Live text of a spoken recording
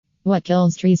What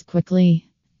kills trees quickly?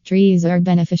 Trees are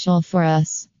beneficial for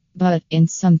us, but in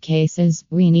some cases,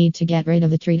 we need to get rid of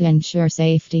the tree to ensure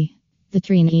safety. The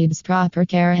tree needs proper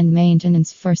care and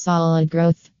maintenance for solid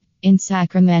growth. In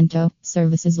Sacramento,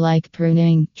 services like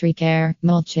pruning, tree care,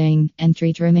 mulching, and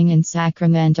tree trimming in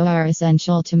Sacramento are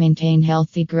essential to maintain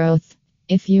healthy growth.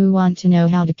 If you want to know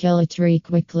how to kill a tree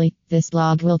quickly, this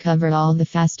blog will cover all the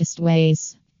fastest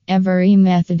ways. Every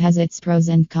method has its pros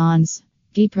and cons.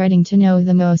 Keep reading to know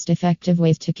the most effective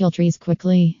ways to kill trees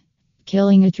quickly.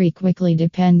 Killing a tree quickly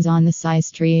depends on the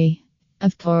size tree.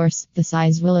 Of course, the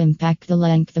size will impact the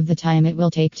length of the time it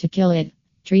will take to kill it.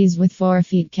 Trees with 4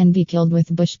 feet can be killed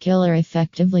with bush killer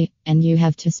effectively, and you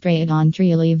have to spray it on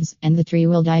tree leaves, and the tree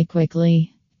will die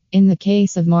quickly. In the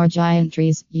case of more giant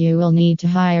trees, you will need to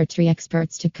hire tree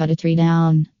experts to cut a tree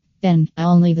down. Then,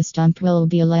 only the stump will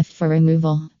be left for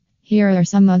removal. Here are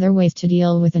some other ways to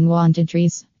deal with unwanted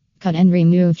trees. Cut and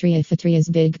remove tree. If a tree is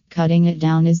big, cutting it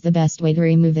down is the best way to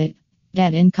remove it.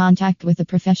 Get in contact with a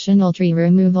professional tree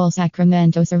removal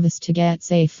Sacramento service to get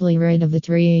safely rid of the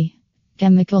tree.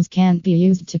 Chemicals can't be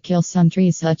used to kill some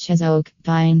trees such as oak,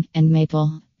 pine, and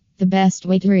maple. The best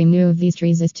way to remove these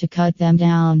trees is to cut them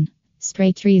down.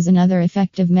 Spray trees. Another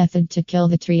effective method to kill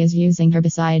the tree is using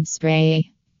herbicide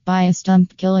spray. Buy a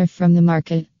stump killer from the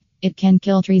market. It can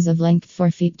kill trees of length 4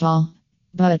 feet tall.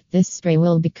 But this spray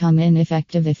will become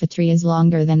ineffective if a tree is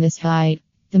longer than this height.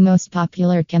 The most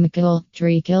popular chemical,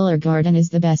 Tree Killer Gordon, is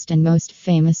the best and most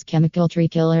famous chemical tree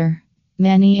killer.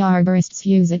 Many arborists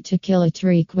use it to kill a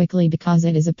tree quickly because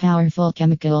it is a powerful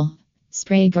chemical.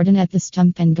 Spray Gordon at the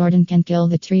stump and Gordon can kill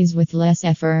the trees with less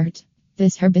effort.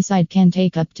 This herbicide can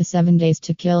take up to 7 days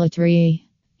to kill a tree.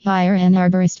 Hire an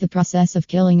arborist. The process of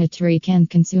killing a tree can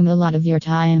consume a lot of your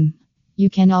time. You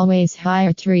can always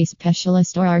hire tree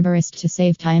specialist or arborist to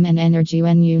save time and energy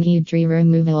when you need tree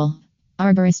removal.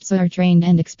 Arborists are trained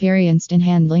and experienced in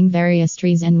handling various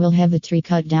trees and will have the tree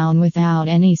cut down without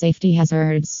any safety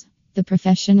hazards. The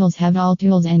professionals have all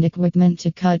tools and equipment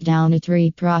to cut down a tree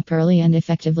properly and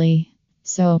effectively.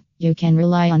 So, you can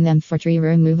rely on them for tree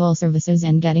removal services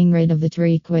and getting rid of the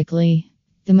tree quickly.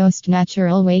 The most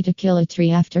natural way to kill a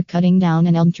tree after cutting down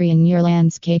an elm tree in your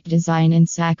landscape design in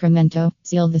Sacramento: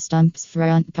 seal the stump's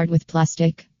front part with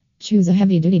plastic. Choose a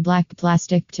heavy-duty black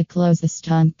plastic to close the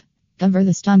stump. Cover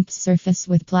the stump's surface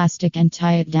with plastic and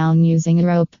tie it down using a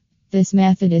rope. This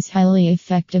method is highly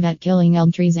effective at killing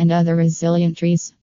elm trees and other resilient trees.